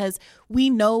campaign, because we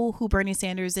know who Bernie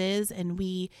Sanders is and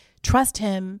we trust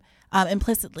him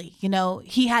implicitly.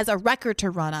 He has a record to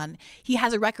run on. He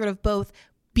has a record of both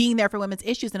being there for women's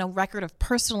issues and a record of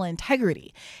personal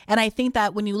integrity. And I think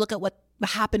that when you look at what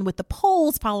happened with the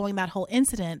polls following that whole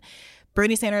incident,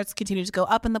 Bernie Sanders continued to go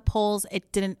up in the polls.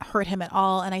 It didn't hurt him at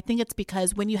all. And I think it's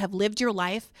because when you have lived your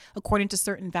life according to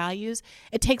certain values,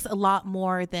 it takes a lot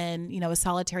more than, a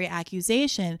solitary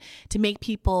accusation to make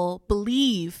people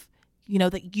believe,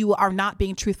 that you are not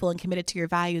being truthful and committed to your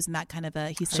values in that kind of a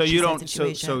he said, she said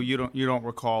situation. So you don't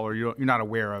recall, or you're not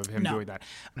aware of him doing that.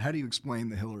 How do you explain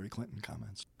the Hillary Clinton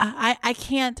comments? I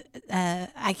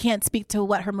can't speak to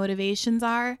what her motivations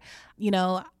are.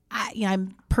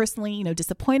 I'm personally,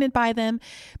 disappointed by them,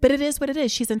 but it is what it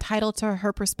is. She's entitled to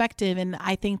her perspective. And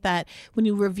I think that when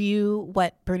you review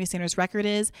what Bernie Sanders' record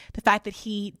is, the fact that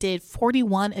he did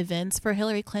 41 events for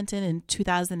Hillary Clinton in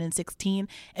 2016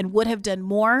 and would have done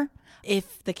more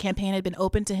if the campaign had been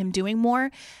open to him doing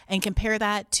more, and compare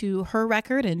that to her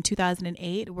record in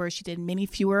 2008, where she did many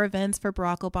fewer events for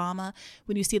Barack Obama.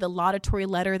 When you see the laudatory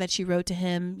letter that she wrote to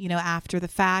him, after the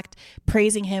fact,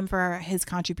 praising him for his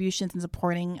contributions and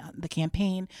supporting the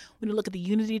campaign. When you look at the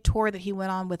unity tour that he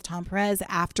went on with Tom Perez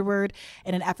afterward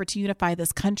in an effort to unify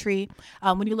this country.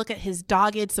 When you look at his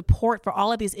dogged support for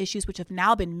all of these issues, which have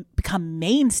now become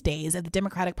mainstays of the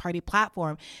Democratic Party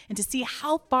platform, and to see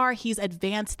how far he's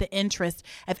advanced the interest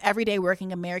of everyday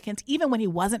working Americans, even when he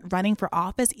wasn't running for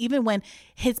office, even when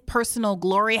his personal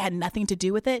glory had nothing to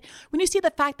do with it. When you see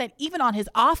the fact that even on his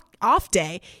off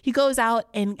day, he goes out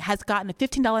and has gotten a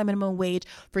 $15 minimum wage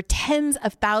for tens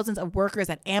of thousands of workers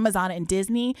at Amazon and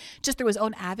Disney, just through his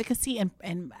own advocacy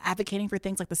and advocating for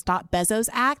things like the Stop Bezos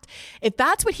Act. If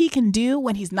that's what he can do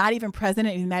when he's not even president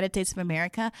of the United States of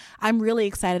America, I'm really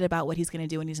excited about what he's going to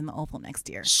do when he's in the Oval next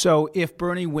year. So if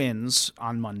Bernie wins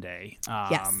on Monday,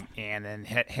 yes. and then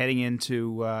heading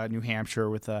into New Hampshire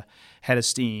with a head of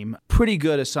steam. Pretty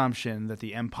good assumption that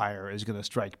the empire is going to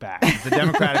strike back. The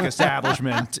Democratic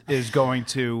establishment is going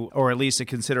to, or at least a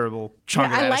considerable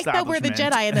chunk of that I like that we're the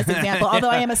Jedi in this example, although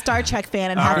I am a Star Trek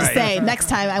fan and have to say, next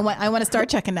time I want a Star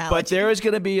Trek analogy. But there is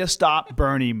going to be a Stop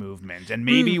Bernie movement, and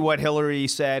maybe what Hillary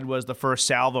said was the first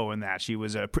salvo in that. She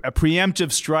was a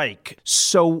preemptive strike.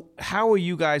 So how are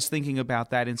you guys thinking about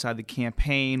that inside the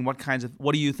campaign? What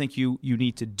do you think you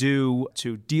need to do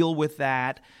to deal with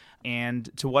that? And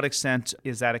to what extent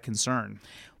is that a concern?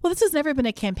 Well, this has never been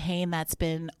a campaign that's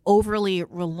been overly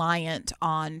reliant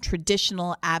on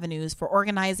traditional avenues for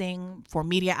organizing, for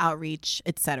media outreach,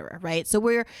 et cetera, right?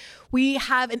 So we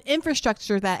have an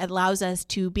infrastructure that allows us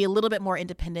to be a little bit more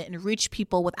independent and reach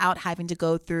people without having to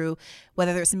go through,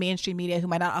 whether there's mainstream media who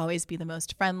might not always be the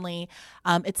most friendly,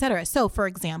 et cetera. So, for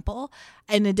example,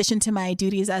 in addition to my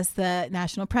duties as the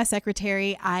National Press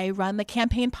Secretary, I run the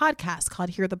campaign podcast called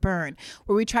Hear the Burn,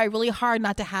 where we try really hard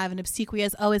not to have an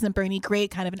obsequious, oh, isn't Bernie great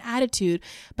kind of an attitude,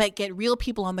 but get real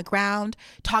people on the ground,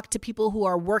 talk to people who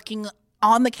are working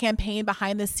on the campaign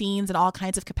behind the scenes in all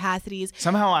kinds of capacities.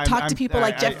 Somehow talk to people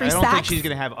like Jeffrey Sachs. I don't think she's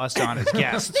going to have us on as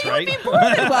guests, right? You'd be more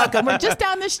than welcome. We're just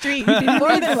down the street. You'd be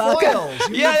more than welcome.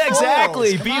 Yeah,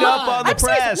 exactly. Beat up on the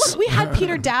press. Look, we had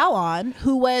Peter Dow on,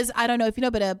 who was, I don't know if you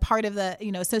know, but a part of the,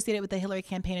 associated with the Hillary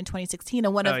campaign in 2016,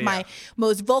 and one of my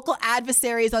most vocal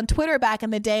adversaries on Twitter back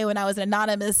in the day when I was an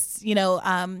anonymous,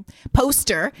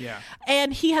 poster. Yeah.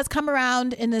 And he has come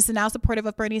around and is now supportive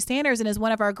of Bernie Sanders and is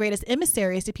one of our greatest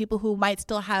emissaries to people who might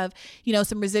still have,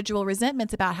 some residual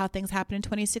resentments about how things happened in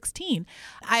 2016.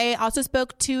 I also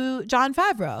spoke to Jon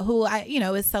Favreau, who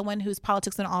is someone whose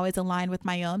politics don't always align with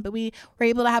my own, but we were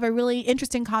able to have a really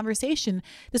interesting conversation.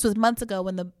 This was months ago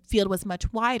when the field was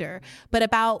much wider, but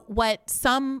about what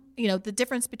some, the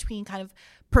difference between kind of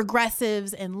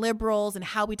progressives and liberals and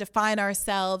how we define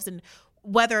ourselves and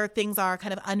whether things are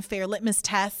kind of unfair litmus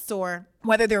tests or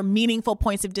whether there are meaningful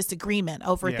points of disagreement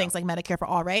over things like Medicare for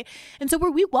all, right? And so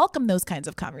we welcome those kinds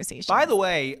of conversations. By the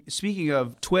way, speaking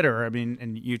of Twitter,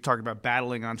 and you talked about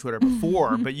battling on Twitter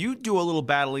before, but you do a little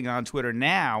battling on Twitter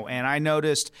now, and I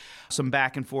noticed some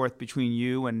back and forth between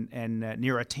you and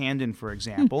Neera Tanden, for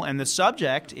example, and the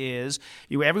subject is,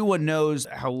 everyone knows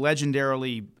how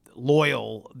legendarily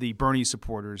loyal the Bernie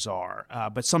supporters are,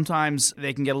 but sometimes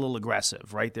they can get a little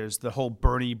aggressive, right? There's the whole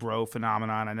Bernie bro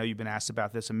phenomenon. I know you've been asked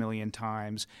about this a million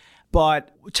times,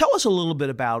 but tell us a little bit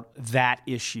about that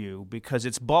issue, because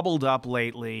it's bubbled up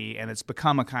lately and it's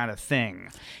become a kind of thing.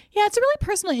 Yeah, it's a really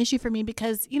personal issue for me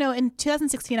because, in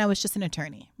 2016, I was just an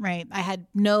attorney, right? I had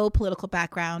no political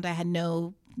background. I had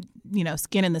no,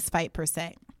 skin in this fight per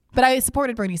se, but I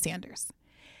supported Bernie Sanders.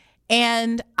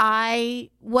 And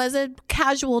I was a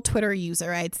casual Twitter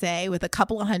user, I'd say, with a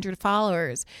couple of hundred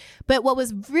followers. But what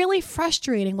was really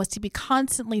frustrating was to be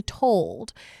constantly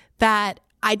told that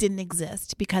I didn't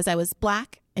exist because I was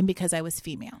Black and because I was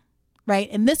female, right?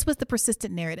 And this was the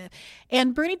persistent narrative.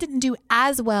 And Bernie didn't do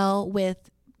as well with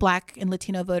Black and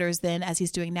Latino voters then as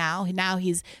he's doing now. Now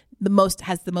he's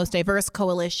has the most diverse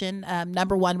coalition,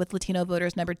 number one with Latino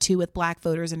voters, number two with Black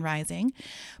voters and rising.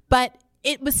 But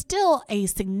it was still a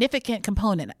significant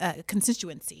component,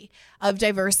 constituency of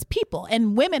diverse people.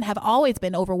 And women have always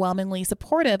been overwhelmingly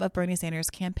supportive of Bernie Sanders'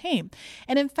 campaign.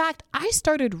 And in fact, I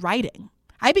started writing.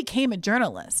 I became a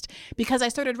journalist because I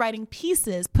started writing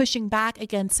pieces pushing back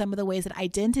against some of the ways that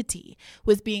identity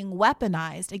was being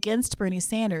weaponized against Bernie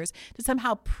Sanders to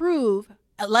somehow prove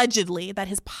allegedly that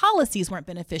his policies weren't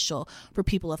beneficial for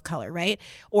people of color, right?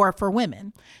 Or for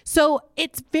women. So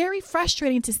it's very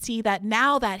frustrating to see that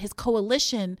now that his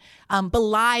coalition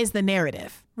belies the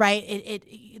narrative, right?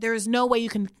 There is no way you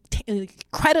can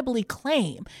credibly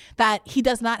claim that he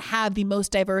does not have the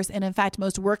most diverse and in fact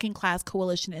most working class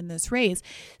coalition in this race.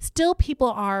 Still, people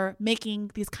are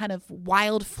making these kind of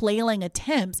wild flailing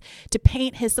attempts to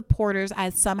paint his supporters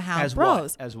as somehow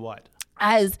bros. As what?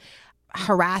 As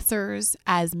harassers,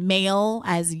 as male,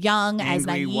 as young, angry, as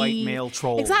naive. White male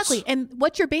trolls. Exactly. And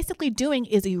what you're basically doing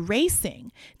is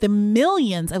erasing the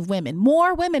millions of women.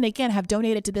 More women, again, have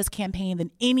donated to this campaign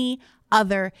than any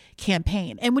other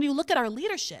campaign. And when you look at our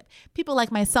leadership, people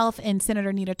like myself and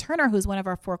Senator Nina Turner, who's one of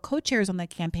our 4 co-chairs on the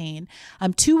campaign,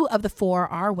 2 of the 4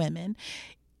 are women.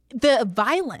 The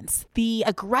violence, the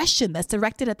aggression that's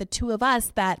directed at the 2 of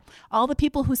us, that all the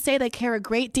people who say they care a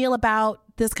great deal about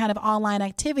this kind of online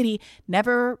activity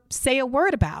never say a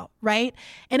word about, right?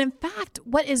 And in fact,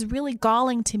 what is really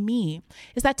galling to me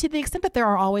is that to the extent that there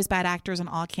are always bad actors in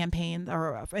all campaigns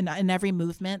or in every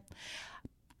movement,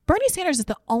 Bernie Sanders is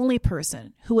the only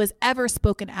person who has ever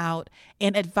spoken out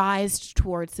and advised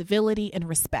towards civility and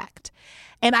respect.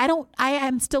 And I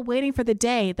am still waiting for the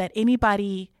day that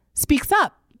anybody speaks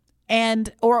up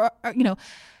or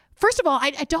first of all,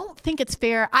 I don't think it's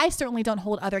fair. I certainly don't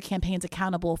hold other campaigns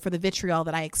accountable for the vitriol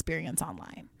that I experience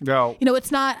online. No.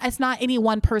 It's not any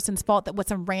one person's fault that what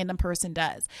some random person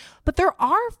does. But there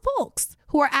are folks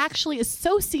who are actually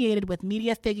associated with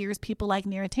media figures, people like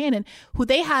Neera Tanden, who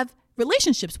they have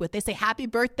relationships with. They say, happy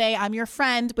birthday, I'm your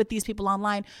friend, with these people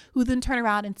online, who then turn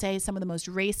around and say some of the most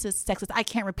racist, sexist, I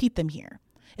can't repeat them here,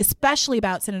 especially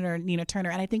about Senator Nina Turner.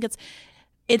 And I think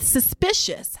it's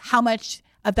suspicious how much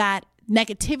of that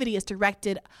negativity is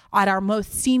directed at our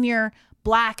most senior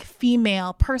Black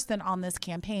female person on this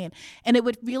campaign. And it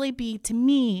would really be, to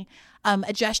me,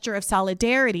 a gesture of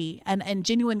solidarity and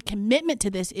genuine commitment to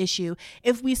this issue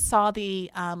if we saw the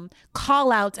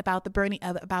call outs about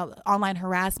about online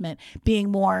harassment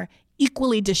being more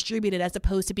equally distributed as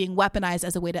opposed to being weaponized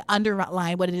as a way to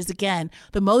underline what it is, again,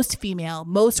 the most female,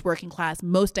 most working class,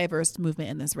 most diverse movement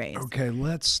in this race. Okay,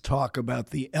 let's talk about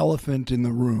the elephant in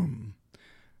the room.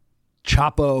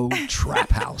 Chapo Trap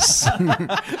House.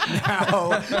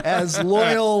 Now, as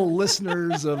loyal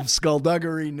listeners of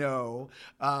Skullduggery know,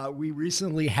 we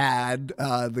recently had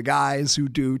the guys who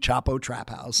do Chapo Trap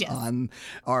House on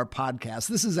our podcast.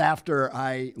 This is after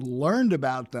I learned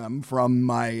about them from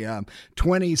my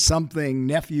 20-something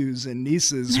nephews and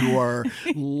nieces who are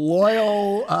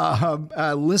loyal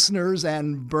listeners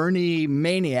and Bernie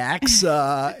maniacs.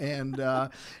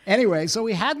 Anyway, so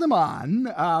we had them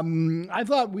on. I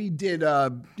thought we did. We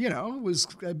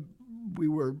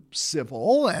were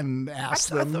civil and asked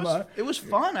them. It was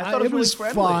fun. I thought it was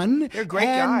really fun. They're great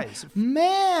guys.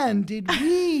 Man, did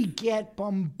we get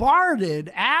bombarded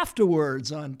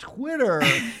afterwards on Twitter?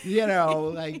 You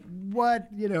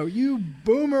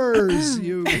boomers,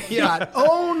 you got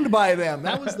owned by them.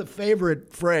 That was the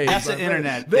favorite phrase. That's the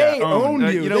internet. They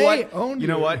owned you. You know what? Owned you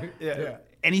know what? Yeah.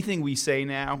 Anything we say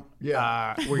now,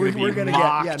 we're going to be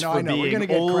mocked for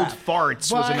being old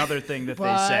farts was another thing that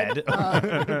they said,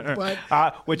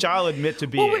 which I'll admit to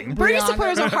being. Bernie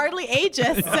supporters are hardly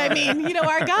ageist. I mean,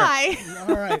 our guy.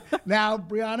 All right. Now,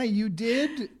 Brianna, you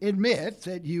did admit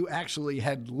that you actually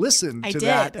had listened to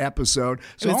that episode.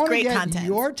 So it was I want great to get content.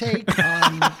 your take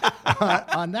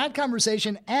on that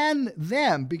conversation and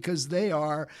them, because they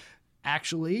are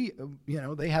actually,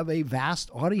 they have a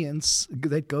vast audience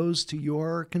that goes to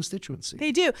your constituency.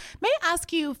 They do. May I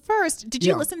ask you first, did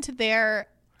you listen to their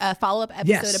follow-up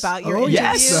episode about your interview?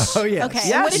 Yes. Oh, yes. Okay.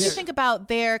 Yes. And what did you think about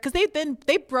because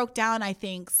they broke down, I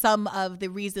think, some of the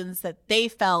reasons that they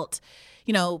felt,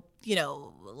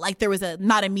 like there was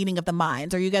not a meeting of the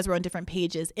minds, or you guys were on different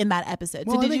pages in that episode.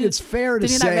 Well, I think it's fair to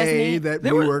say that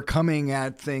we were coming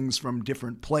at things from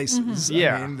different places. Mm-hmm.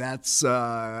 Yeah. I mean, that's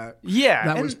that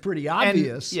was pretty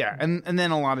obvious. And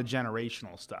then a lot of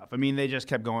generational stuff. I mean, they just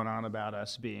kept going on about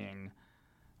us being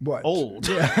old.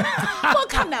 Well,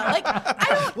 come now.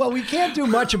 Well, we can't do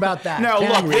much about that. No,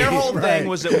 look, their whole thing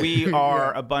was that we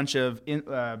are a bunch of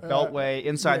inside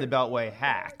the Beltway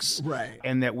hacks. Right.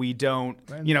 And that we don't,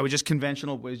 we just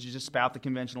spout the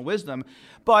conventional wisdom.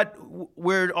 But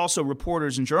we're also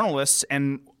reporters and journalists,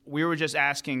 and we were just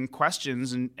asking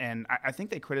questions, and I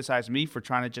think they criticized me for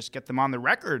trying to just get them on the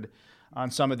record on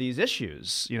some of these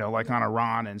issues, like on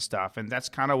Iran and stuff. And that's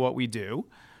kind of what we do.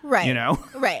 Right.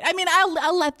 Right. I mean,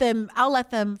 I'll let them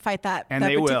fight that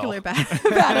particular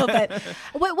battle. But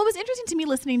what was interesting to me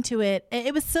listening to it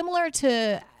was similar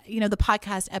to, the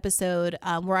podcast episode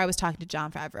where I was talking to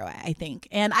Jon Favreau, I think.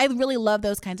 And I really love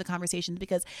those kinds of conversations,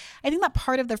 because I think that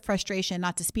part of the frustration,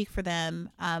 not to speak for them,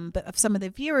 but of some of the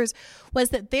viewers, was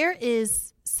that there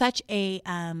is such a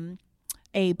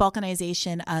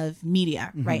balkanization of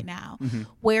media right now,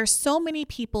 where so many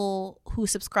people who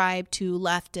subscribe to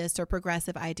leftist or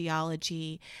progressive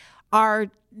ideology are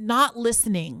not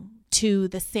listening to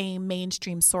the same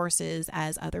mainstream sources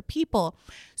as other people.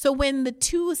 So when the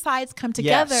two sides come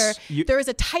together, there is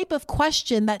a type of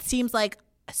question that seems like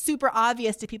super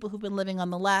obvious to people who've been living on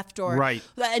the left, or a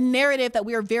narrative that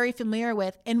we are very familiar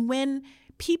with. And when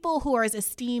people who are as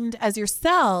esteemed as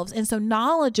yourselves and so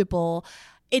knowledgeable,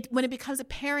 when it becomes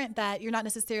apparent that you're not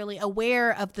necessarily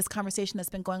aware of this conversation that's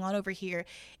been going on over here,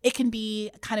 it can be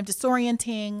kind of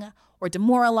disorienting or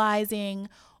demoralizing,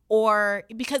 or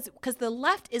because the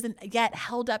left isn't yet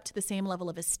held up to the same level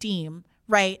of esteem,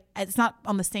 right? It's not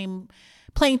on the same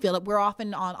playing field. We're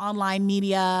often on online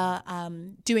media,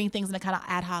 doing things in a kind of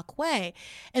ad hoc way.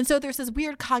 And so there's this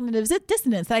weird cognitive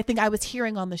dissonance that I think I was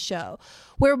hearing on the show,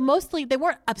 where mostly they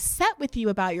weren't upset with you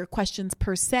about your questions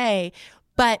per se,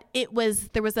 but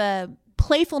there was a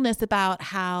playfulness about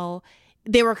how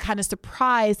they were kind of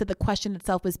surprised that the question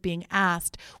itself was being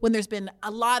asked when there's been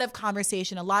a lot of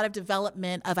conversation, a lot of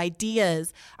development of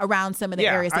ideas around some of the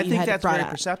areas that you had brought up. I think that's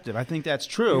very perceptive. I think that's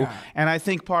true. Yeah. And I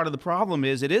think part of the problem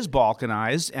is it is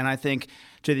balkanized. And I think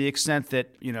to the extent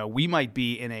that, we might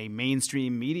be in a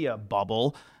mainstream media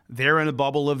bubble, they're in a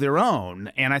bubble of their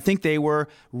own. And I think they were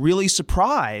really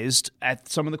surprised at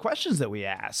some of the questions that we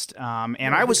asked. And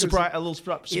I was a little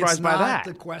surprised by that. It's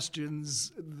not the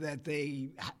questions that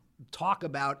they talk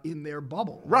about in their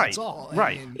bubble. Right. That's all.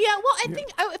 Right. I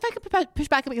think if I could push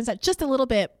back against that just a little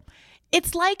bit,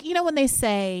 it's like, when they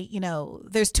say,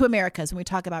 there's two Americas when we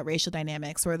talk about racial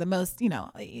dynamics or the most,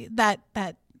 that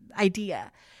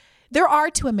idea. There are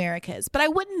two Americas, but I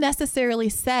wouldn't necessarily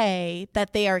say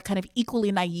that they are kind of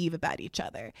equally naive about each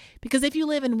other. Because if you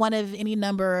live in one of any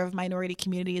number of minority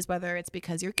communities, whether it's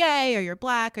because you're gay or you're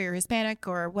Black or you're Hispanic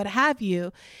or what have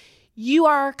you, you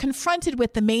are confronted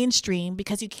with the mainstream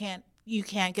because you can't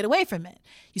get away from it.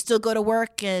 You still go to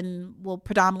work and will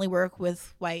predominantly work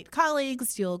with white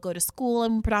colleagues. You'll go to school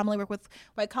and predominantly work with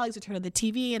white colleagues who turn on the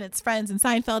TV and it's Friends and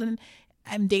Seinfeld. And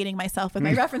I'm dating myself with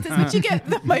my references, but you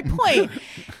get my point.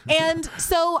 And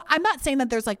so I'm not saying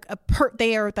that there's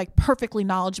they are perfectly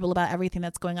knowledgeable about everything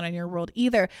that's going on in your world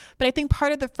either. But I think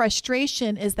part of the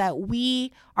frustration is that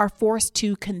we are forced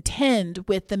to contend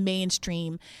with the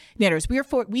mainstream narratives.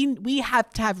 We have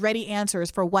to have ready answers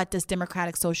for what does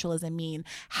democratic socialism mean?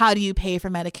 How do you pay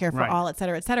for Medicare for all, et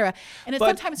cetera, et cetera? And it's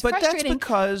sometimes frustrating.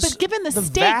 But given the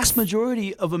stakes, vast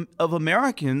majority of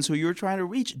Americans who you're trying to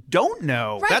reach don't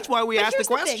know. Right. That's why we asked the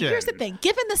question. Here's the thing.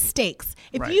 Given the stakes,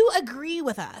 if you agree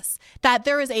with us that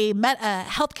there is a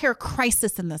healthcare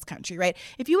crisis in this country, right?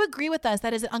 If you agree with us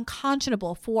that is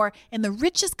unconscionable for in the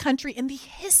richest country in the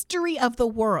history of the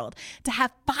world to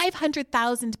have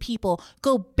 500,000 people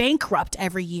go bankrupt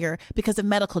every year because of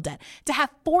medical debt, to have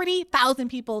 40,000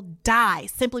 people die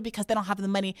simply because they don't have the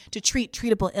money to treat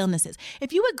treatable illnesses.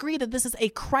 If you agree that this is a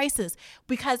crisis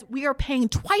because we are paying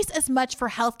twice as much for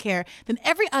healthcare than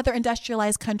every other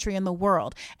industrialized country in the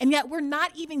world, and yet we're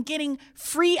not even getting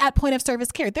free at point of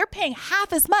service care. They're paying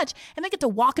half as much and they get to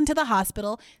walk into the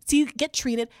hospital, get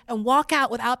treated, and walk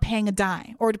out without paying a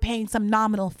dime or paying some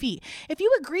nominal fee. If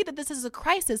you agree that this is a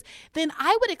crisis, then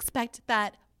I would expect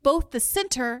that both the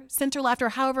center left, or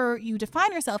however you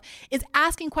define yourself, is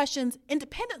asking questions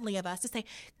independently of us to say,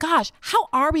 gosh, how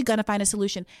are we going to find a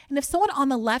solution? And if someone on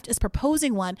the left is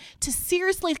proposing one, to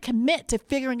seriously commit to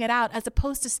figuring it out as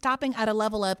opposed to stopping at a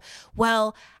level of,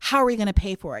 well, how are we going to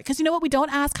pay for it? Because you know what we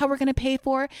don't ask how we're going to pay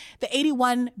for? The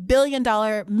 $81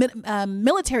 billion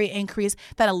military increase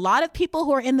that a lot of people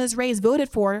who are in this race voted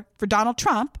for Donald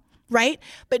Trump, right?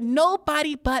 But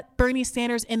nobody but Bernie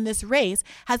Sanders in this race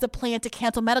has a plan to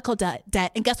cancel medical debt.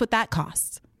 And guess what that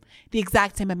costs? The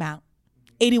exact same amount,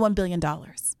 $81 billion,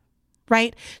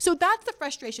 right? So that's the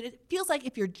frustration. It feels like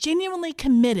if you're genuinely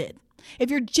committed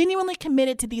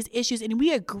to these issues and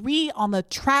we agree on the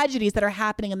tragedies that are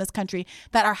happening in this country,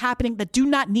 that do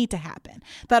not need to happen,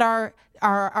 that are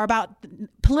about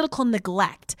political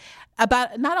neglect,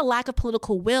 about not a lack of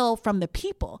political will from the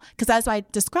people. Because as I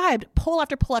described, poll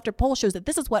after poll after poll shows that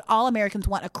this is what all Americans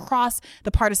want across the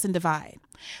partisan divide.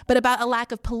 But about a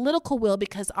lack of political will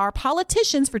because our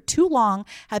politicians for too long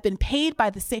have been funded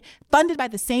by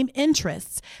the same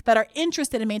interests that are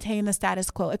interested in maintaining the status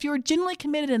quo. If you're genuinely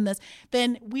committed in this,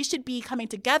 then we should be coming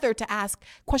together to ask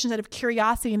questions out of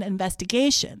curiosity and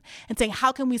investigation and saying,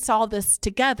 how can we solve this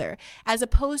together? As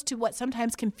opposed to what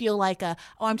sometimes can feel like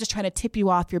I'm just trying to tip you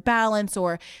off your balance,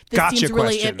 or this gotcha seems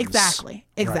really questions. Exactly.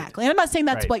 Right. And I'm not saying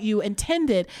that's what you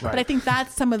intended, but I think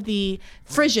that's some of the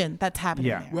frisson that's happening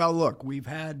there. Well, look, we've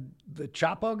had the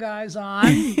Chapo guys on.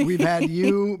 We've had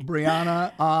you,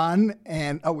 Brianna, on,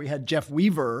 and we had Jeff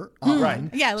Weaver on. Right.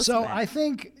 Yeah. So I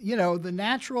think, the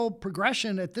natural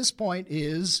progression at this point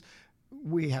is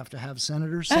we have to have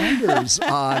Senator Sanders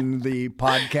on the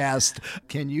podcast.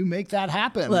 Can you make that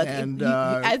happen? Look, and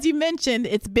as you mentioned,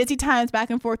 it's busy times back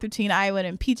and forth between Iowa and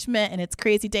impeachment, and it's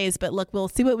crazy days. But look, we'll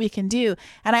see what we can do.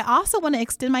 And I also want to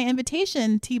extend my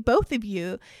invitation to both of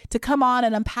you to come on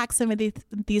and unpack some of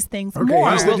these things more.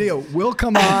 Here's the deal. We'll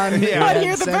come on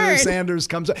and Senator Sanders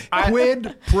comes on.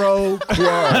 Quid pro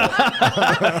quo.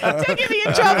 Don't get me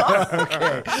in trouble.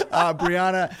 Okay.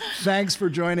 Brianna, thanks for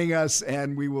joining us,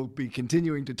 and we will be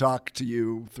continuing to talk to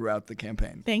you throughout the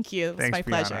campaign. Thank you. It's my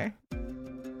pleasure.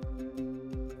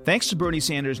 Thanks to Bernie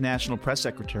Sanders' National Press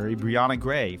Secretary, Brianna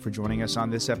Gray, for joining us on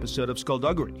this episode of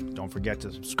Skullduggery. Don't forget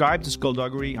to subscribe to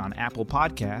Skullduggery on Apple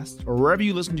Podcasts or wherever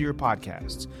you listen to your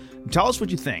podcasts. And tell us what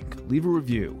you think. Leave a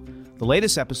review. The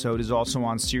latest episode is also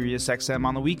on SiriusXM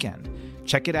on the weekend.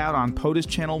 Check it out on POTUS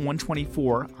Channel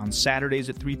 124 on Saturdays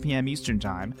at 3 p.m. Eastern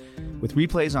Time, with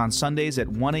replays on Sundays at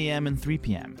 1 a.m. and 3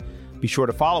 p.m. Be sure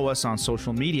to follow us on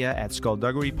social media at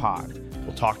Skullduggery Pod.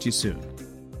 We'll talk to you soon.